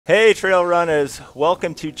Hey trail runners,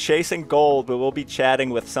 welcome to Chasing Gold, where we'll be chatting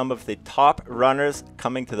with some of the top runners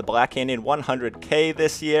coming to the Black Canyon 100K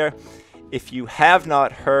this year. If you have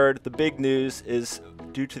not heard, the big news is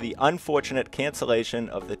due to the unfortunate cancellation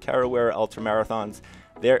of the Tarawera Ultramarathons,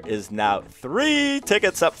 there is now 3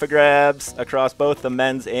 tickets up for grabs across both the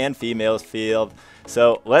men's and females field.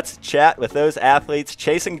 So let's chat with those athletes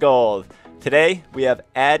chasing gold. Today we have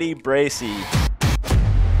Addie, Bracy.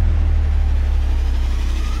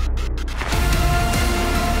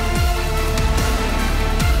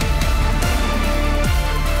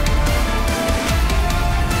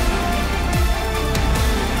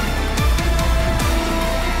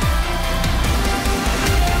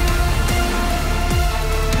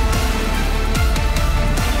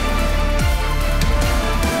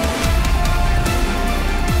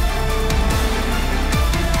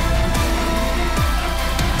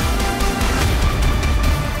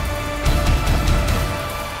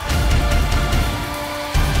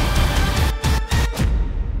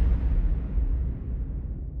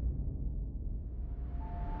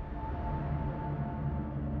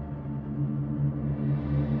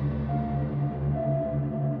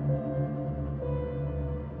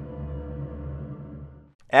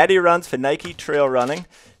 Addie runs for Nike Trail Running.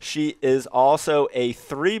 She is also a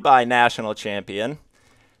 3x national champion,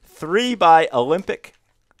 3x Olympic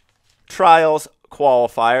trials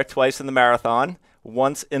qualifier, twice in the marathon,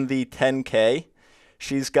 once in the 10K.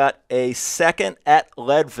 She's got a second at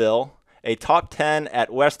Leadville, a top 10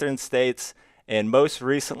 at Western States, and most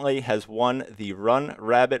recently has won the Run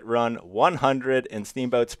Rabbit Run 100 in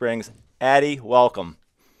Steamboat Springs. Addie, welcome.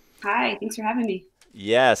 Hi, thanks for having me.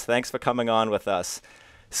 Yes, thanks for coming on with us.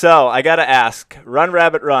 So I got to ask, Run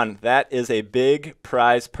Rabbit Run, that is a big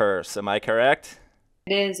prize purse. Am I correct?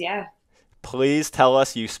 It is, yeah. Please tell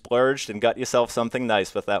us you splurged and got yourself something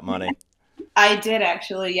nice with that money. I did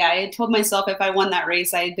actually, yeah. I had told myself if I won that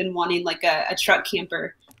race, I had been wanting like a truck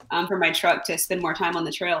camper for my truck to spend more time on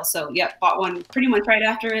the trail. So, yeah, bought one pretty much right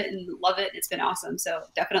after it and love it. It's been awesome. So,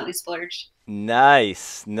 definitely splurged.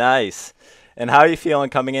 Nice, nice. And how are you feeling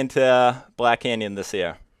coming into Black Canyon this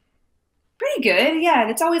year? Pretty good. Yeah,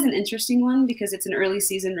 it's always an interesting one because it's an early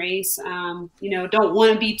season race. Don't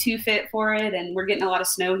want to be too fit for it. And we're getting a lot of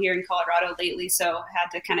snow here in Colorado lately. So had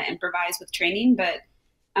to kind of improvise with training. But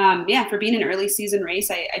yeah, for being an early season race,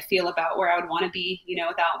 I feel about where I would want to be,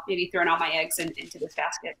 without maybe throwing all my eggs into this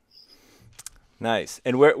basket. Nice.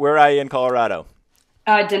 And where are you in Colorado?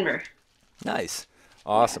 Denver. Nice.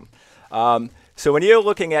 Awesome. So when you're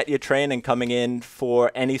looking at your training coming in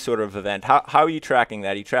for any sort of event, how are you tracking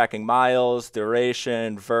that? Are you tracking miles,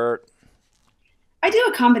 duration, vert? I do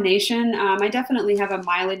a combination. I definitely have a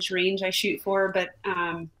mileage range I shoot for, but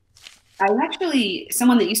I'm actually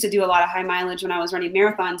someone that used to do a lot of high mileage when I was running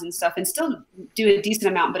marathons and stuff, and still do a decent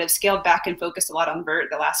amount, but have scaled back and focused a lot on vert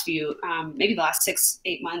the last few, maybe the last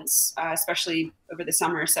 6-8 months, especially over the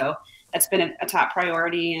summer. So that's been a top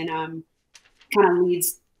priority, and kind of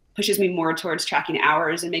pushes me more towards tracking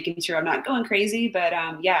hours and making sure I'm not going crazy. But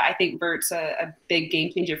yeah, I think vert's a big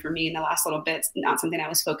game changer for me in the last little bit. It's not something I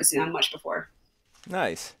was focusing on much before.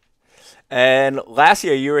 Nice. And last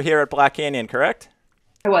year you were here at Black Canyon, correct?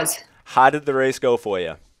 I was. How did the race go for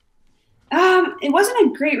you? It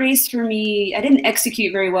wasn't a great race for me. I didn't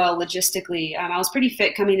execute very well logistically. I was pretty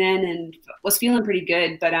fit coming in and was feeling pretty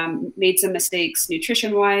good, but made some mistakes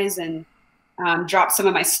nutrition-wise and dropped some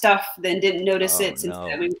of my stuff, then didn't notice it since we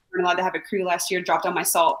weren't allowed to have a crew last year. Dropped on my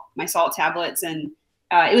salt tablets, and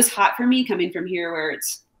it was hot for me coming from here where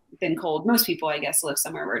it's been cold. Most people, I guess, live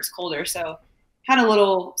somewhere where it's colder, so had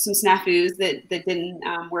some snafus that didn't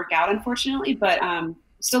work out, unfortunately. But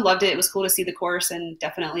still loved it. It was cool to see the course, and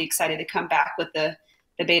definitely excited to come back with the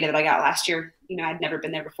beta that I got last year. I'd never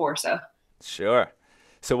been there before, so sure.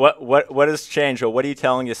 So what has changed, or what are you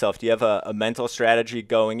telling yourself? Do you have a mental strategy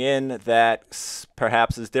going in that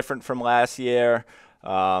perhaps is different from last year?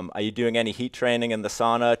 Are you doing any heat training in the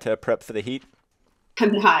sauna to prep for the heat?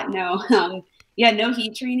 I'm not, no. Yeah, no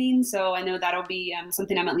heat training. So I know that'll be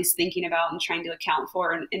something I'm at least thinking about and trying to account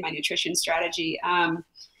for in my nutrition strategy.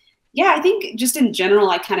 Yeah, I think just in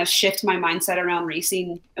general, I kind of shift my mindset around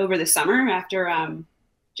racing over the summer after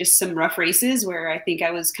just some rough races where I think I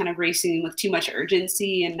was kind of racing with too much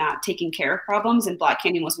urgency and not taking care of problems. And Black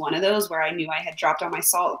Canyon was one of those where I knew I had dropped on my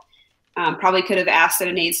salt. Probably could have asked at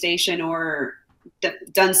an aid station or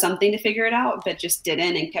done something to figure it out, but just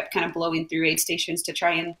didn't, and kept kind of blowing through aid stations to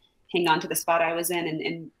try and hang on to the spot I was in,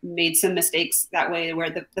 and made some mistakes that way where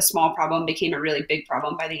the small problem became a really big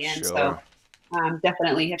problem by the end. Sure. So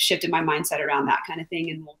definitely have shifted my mindset around that kind of thing,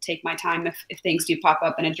 and will take my time if things do pop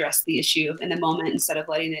up and address the issue in the moment instead of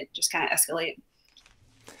letting it just kind of escalate.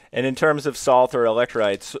 And in terms of salt or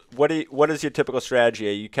electrolytes, what is your typical strategy?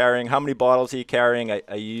 Are you carrying, how many bottles are you carrying? Are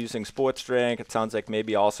you using sports drink? It sounds like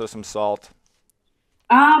maybe also some salt.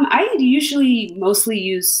 I usually mostly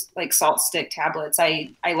use like salt stick tablets. I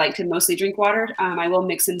like to mostly drink water. I will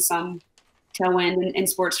mix in some tailwind and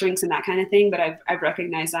sports drinks and that kind of thing, but I've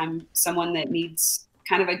recognized I'm someone that needs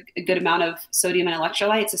kind of a good amount of sodium and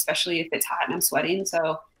electrolytes, especially if it's hot and I'm sweating.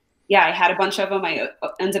 So yeah, I had a bunch of them. I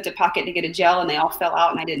unzipped a pocket to get a gel and they all fell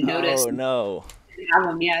out and I didn't notice. Oh no. Didn't have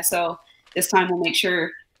them. Yeah. So this time we'll make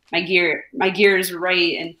sure my gear is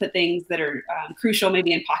right and put things that are crucial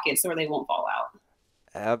maybe in pockets where they won't fall out.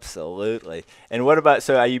 Absolutely. And what about,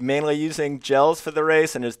 so are you mainly using gels for the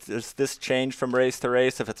race? And does this change from race to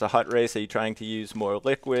race? If it's a hot race, are you trying to use more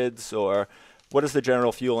liquids, or what is the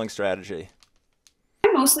general fueling strategy?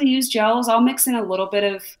 I mostly use gels. I'll mix in a little bit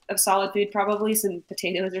of solid food, probably some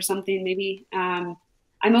potatoes or something, maybe.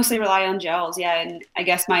 I mostly rely on gels, yeah. And I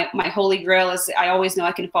guess my holy grail is I always know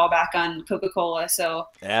I can fall back on Coca-Cola. So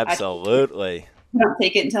Absolutely. I don't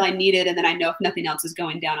take it until I need it, and then I know if nothing else is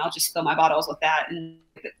going down, I'll just fill my bottles with that and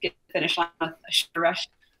get the finish line with a sugar rush.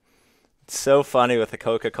 It's so funny with the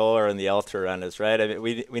Coca-Cola and the ultra runners, right? I mean,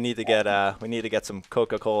 we need to get some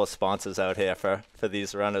Coca-Cola sponsors out here for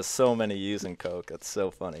these runners. So many using Coke. It's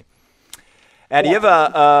so funny. Addie, you have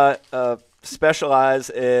a specialize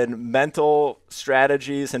in mental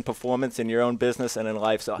strategies and performance in your own business and in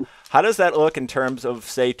life. So how does that look in terms of,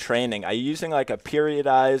 say, training? Are you using like a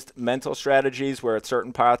periodized mental strategies where at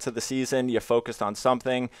certain parts of the season you're focused on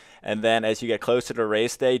something, and then as you get closer to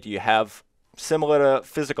race day, do you have similar to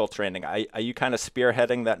physical training? Are you kind of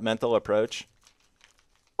spearheading that mental approach?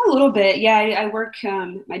 A little bit, yeah. I work,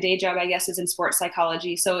 my day job, I guess, is in sports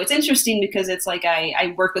psychology. So it's interesting because it's like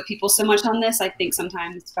I work with people so much on this. I think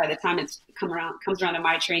sometimes by the time it's comes around to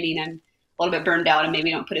my training, I'm a little bit burned out and maybe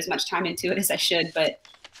don't put as much time into it as I should. But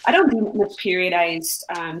I don't do much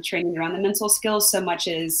periodized training around the mental skills so much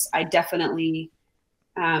as I definitely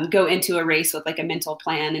go into a race with like a mental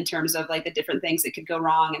plan in terms of like the different things that could go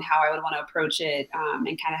wrong and how I would want to approach it, and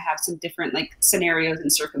kind of have some different like scenarios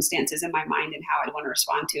and circumstances in my mind and how I'd want to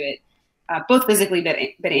respond to it, both physically, but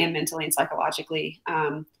and mentally and psychologically.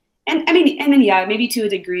 And I mean, and then, yeah, maybe to a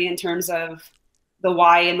degree in terms of the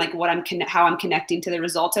why and like what how I'm connecting to the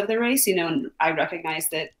result of the race, you know, and I recognize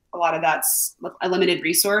that a lot of that's a limited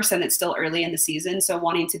resource and it's still early in the season. So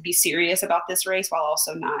wanting to be serious about this race while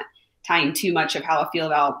also not tying too much of how I feel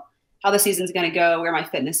about how the season's going to go, where my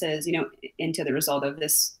fitness is, you know, into the result of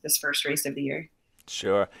this first race of the year.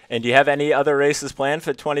 Sure. And do you have any other races planned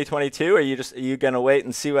for 2022? Or are you going to wait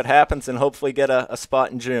and see what happens and hopefully get a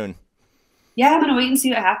spot in June? Yeah, I'm going to wait and see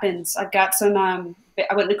what happens. I've got some,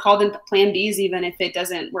 I wouldn't call them plan Bs, even if it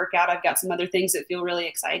doesn't work out. I've got some other things that feel really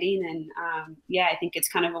exciting. And yeah, I think it's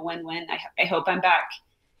kind of a win-win. I hope I'm back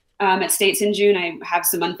at States in June. I have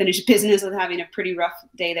some unfinished business with having a pretty rough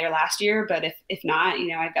day there last year, but if not, you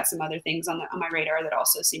know, I've got some other things on my radar that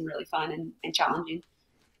also seem really fun and challenging.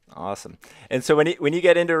 Awesome. And so when you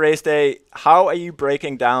get into race day, how are you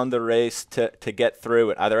breaking down the race to get through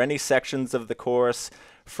it? Are there any sections of the course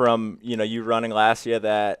from, you know, you running last year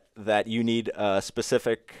that you need a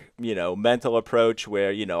specific, you know, mental approach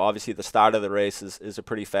where, you know, obviously the start of the race is a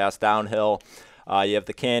pretty fast downhill. You have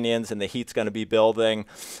the canyons and the heat's going to be building,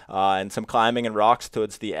 and some climbing and rocks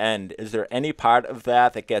towards the end. Is there any part of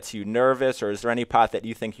that gets you nervous, or is there any part that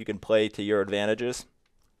you think you can play to your advantages?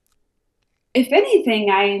 If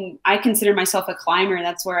anything, I consider myself a climber.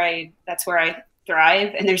 That's where I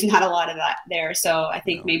thrive, and there's not a lot of that there. So I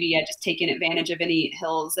think No. maybe, yeah, just taking advantage of any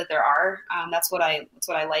hills that there are. That's what I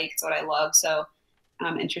like. It's what I love. So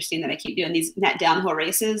interesting that I keep doing these net downhill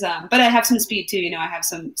races. But I have some speed too. You know, I have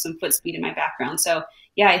some foot speed in my background. So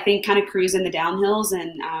yeah, I think kind of cruising the downhills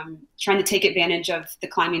and trying to take advantage of the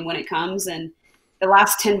climbing when it comes. And the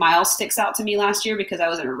last 10 miles sticks out to me last year because I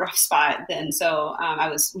was in a rough spot then. So I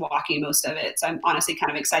was walking most of it. So I'm honestly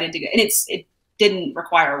kind of excited to go. And it didn't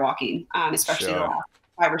require walking, especially the Sure. last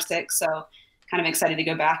 5 or 6. So kind of excited to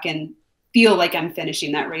go back and feel like I'm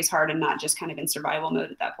finishing that race hard and not just kind of in survival mode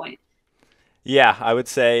at that point. Yeah, I would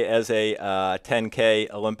say as a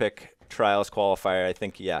 10K Olympic trials qualifier, I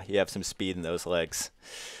think, yeah, you have some speed in those legs.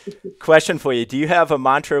 Question for you. Do you have a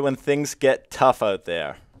mantra when things get tough out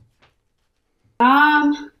there?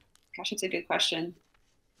 Gosh, that's a good question.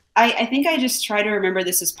 I think I just try to remember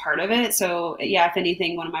this is part of it. So yeah, if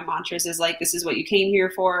anything, one of my mantras is like, this is what you came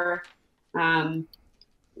here for. Um,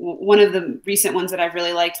 One of the recent ones that I've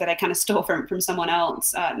really liked that I kind of stole from someone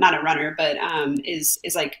else, not a runner, but is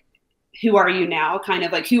like, who are you now? Kind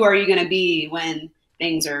of like, who are you going to be when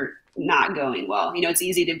things are not going well? You know, it's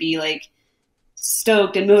easy to be like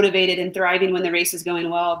stoked and motivated and thriving when the race is going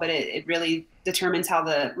well, but it really determines how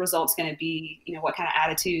the result's going to be, you know, what kind of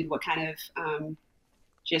attitude, what kind of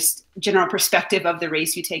just general perspective of the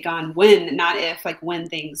race you take on when, not if, like when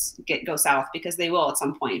things go south, because they will at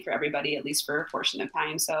some point for everybody, at least for a portion of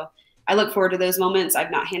time. So I look forward to those moments.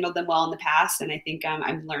 I've not handled them well in the past, and I think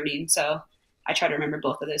I'm learning. So I try to remember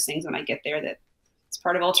both of those things when I get there, that it's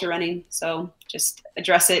part of ultra running. So just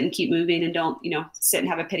address it and keep moving, and don't, you know, sit and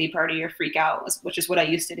have a pity party or freak out, which is what I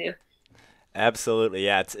used to do. Absolutely.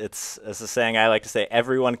 Yeah. It's as a saying I like to say,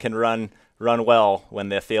 everyone can run well when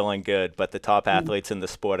they're feeling good, but the top athletes in the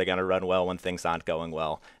sport are going to run well when things aren't going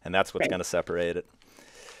well, and that's what's going to separate it.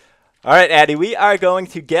 All right, Addie, we are going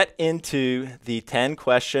to get into the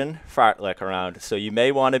 10-question fartlek round, so you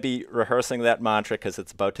may want to be rehearsing that mantra because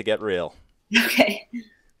it's about to get real. Okay.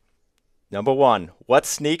 Number 1, what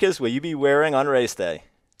sneakers will you be wearing on race day?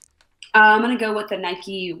 I'm going to go with the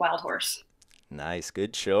Nike Wild Horse. Nice,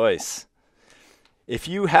 good choice. If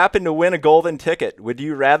you happen to win a golden ticket, would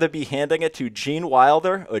you rather be handing it to Gene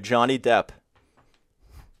Wilder or Johnny Depp?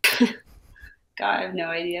 God, I have no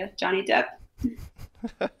idea. Johnny Depp.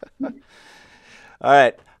 All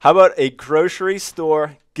right. How about a grocery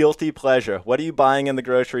store guilty pleasure? What are you buying in the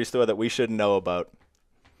grocery store that we shouldn't know about?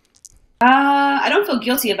 I don't feel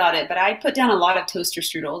guilty about it, but I put down a lot of toaster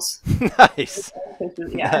strudels. Nice.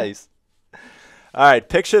 Yeah. Nice. All right.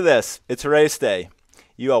 Picture this. It's race day.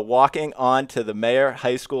 You are walking on to the Mayer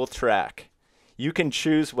High School track. You can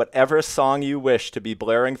choose whatever song you wish to be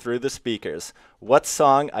blaring through the speakers. What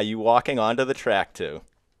song are you walking onto the track to?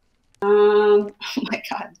 Oh my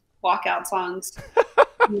God, walkout songs.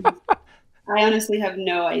 I honestly have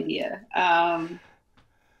no idea.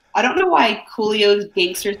 I don't know why Coolio's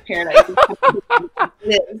Gangster's Paradise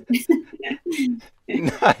is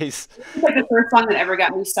Nice. It's like the first song that ever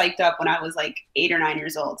got me psyched up when I was like 8 or 9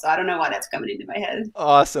 years old. So I don't know why that's coming into my head.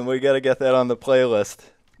 Awesome. We got to get that on the playlist.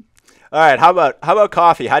 All right. How about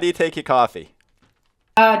coffee? How do you take your coffee?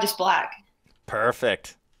 Just black.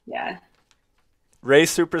 Perfect. Yeah.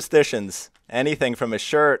 Race superstitions. Anything from a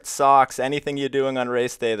shirt, socks, anything you're doing on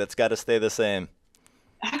race day that's got to stay the same.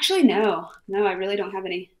 Actually, no. No, I really don't have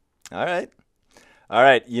any. All right. All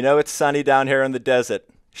right. You know it's sunny down here in the desert.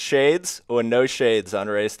 Shades or no shades on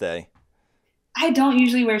race day? I don't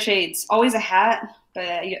usually wear shades. Always a hat, but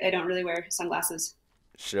I don't really wear sunglasses.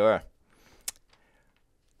 Sure.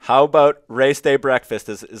 How about race day breakfast?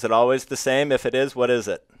 Is it always the same? If it is, what is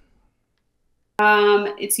it?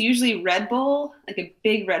 It's usually Red Bull, like a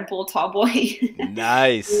big Red Bull tall boy.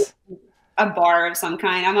 Nice. A bar of some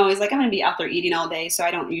kind. I'm always like, I'm going to be out there eating all day, so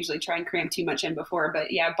I don't usually try and cram too much in before.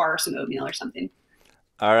 But yeah, a bar of some oatmeal or something.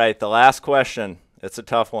 All right, the last question. It's a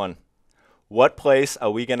tough one. What place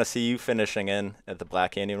are we going to see you finishing in at the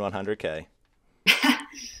Black Canyon 100K?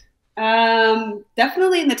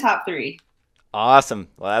 Definitely in the top 3. Awesome.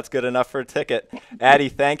 Well, that's good enough for a ticket. Addie,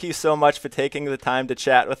 thank you so much for taking the time to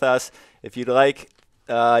chat with us. If you'd like,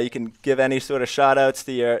 you can give any sort of shout outs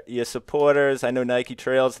to your supporters. I know Nike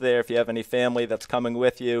Trail's there if you have any family that's coming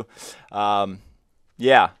with you.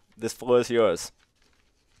 Yeah, this floor is yours.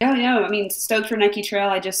 No, I mean, stoked for Nike Trail.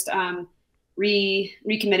 I just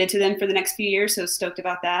recommitted to them for the next few years, so stoked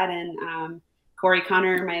about that. And Corey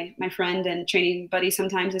Connor, my friend and training buddy,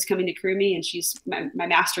 sometimes is coming to crew me, and she's my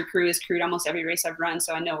master crew has crewed almost every race I've run,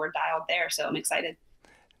 so I know we're dialed there, so I'm excited.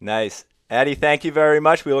 Nice. Addie, thank you very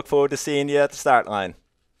much. We look forward to seeing you at the start line.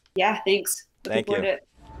 Yeah, thanks. Looking forward to it.